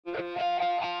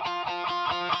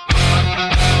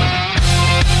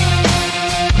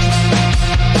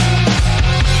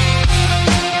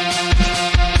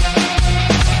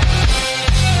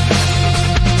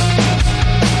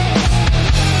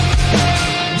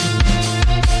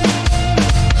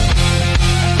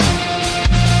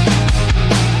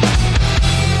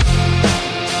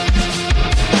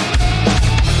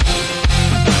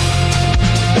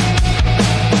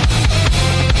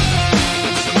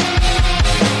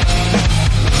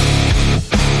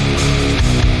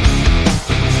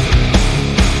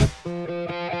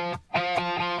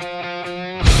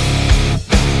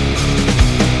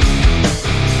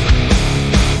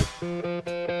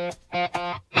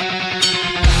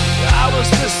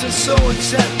listening so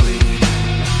intently,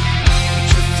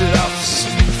 drifted off to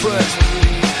sleep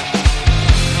presently.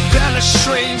 Then a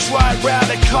strange white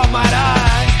rabbit caught my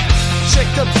eye.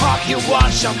 Checked the pocket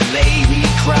watch, I made he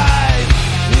cried.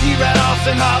 He ran off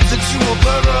and hopped into a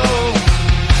burrow.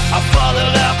 I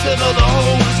followed after though the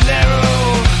hole was narrow.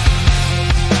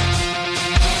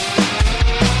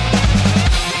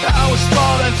 I was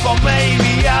falling for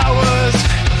maybe hours,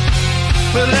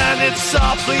 but landed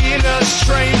softly in a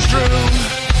strange room.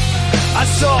 I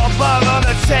saw a bug on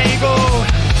the table.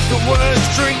 The words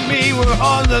 "drink me" were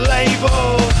on the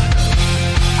label.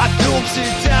 I gulped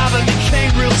it down and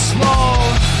became real small.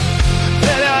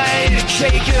 Then I ate a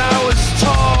cake and I was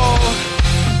tall.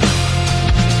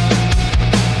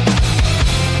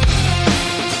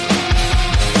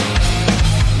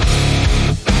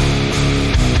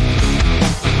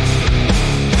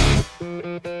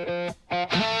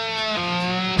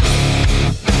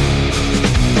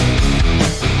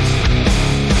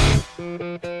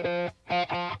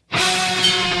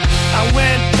 I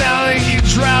went down a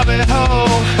huge rabbit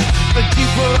hole. The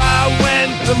deeper I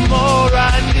went, the more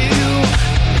I knew.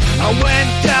 I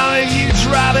went down a huge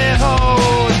rabbit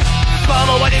hole.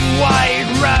 Following white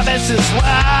rabbits is what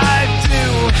I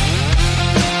do.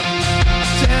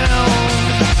 Down,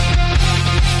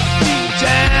 deep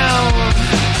down.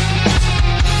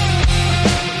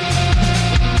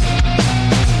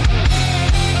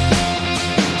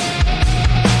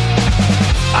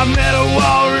 I met a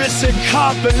walrus and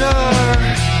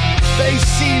carpenter. They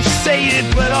seemed sated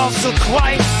but also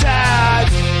quite sad.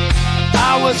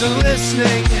 I wasn't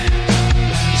listening.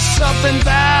 Something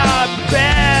about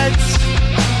beds.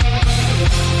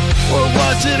 Or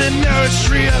was it a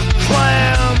nursery of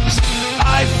clams?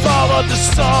 I followed the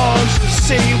songs of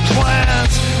singing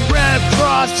plants. Ran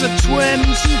across the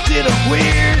twins who did a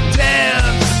weird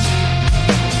dance.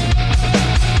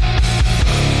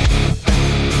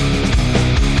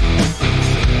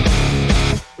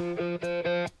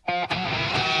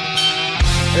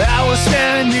 I was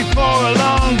standing before a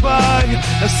long bug,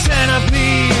 a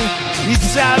centipede. He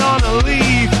sat on a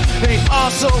leaf. They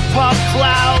also popped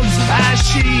clouds,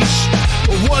 hashish.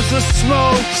 Was the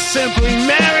smoke simply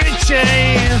Mary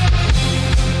Jane?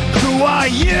 Who are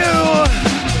you?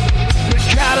 The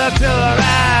caterpillar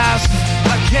asked.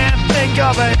 I can't think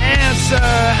of an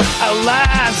answer,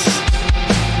 alas.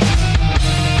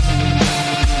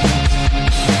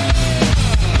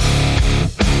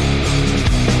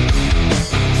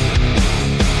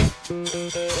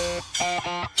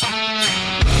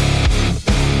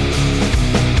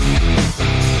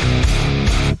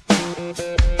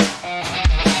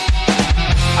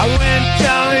 I went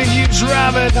down a huge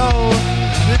rabbit hole.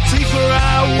 The deeper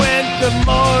I went, the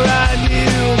more I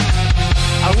knew.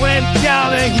 I went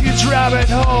down a huge rabbit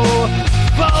hole.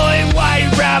 Following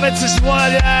white rabbits is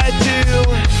what I do.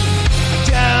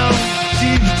 Down,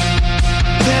 deep,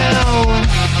 down.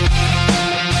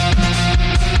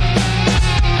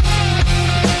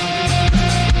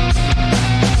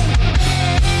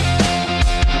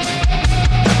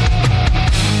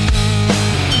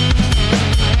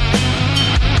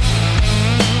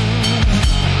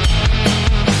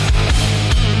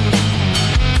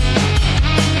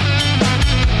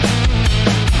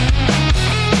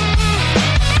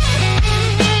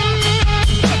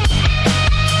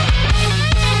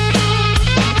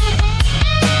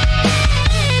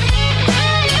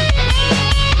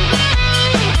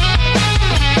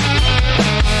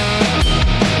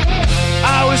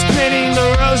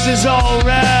 Is all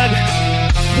red,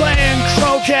 playing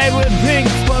croquet with pink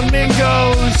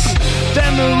flamingos.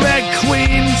 Then the Red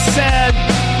Queen said,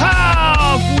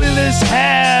 off with his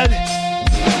head.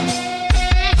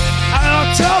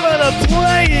 On top of the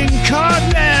playing card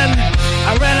man,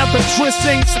 I ran up a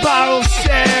twisting spiral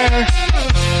stair.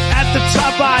 At the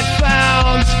top I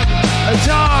found a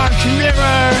dark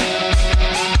mirror.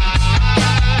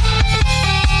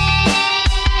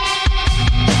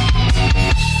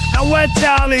 I went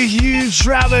down a huge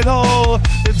rabbit hole.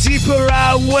 The deeper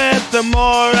I went, the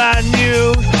more I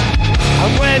knew.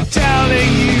 I went down a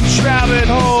huge rabbit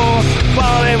hole.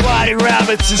 Following white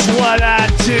rabbits is what I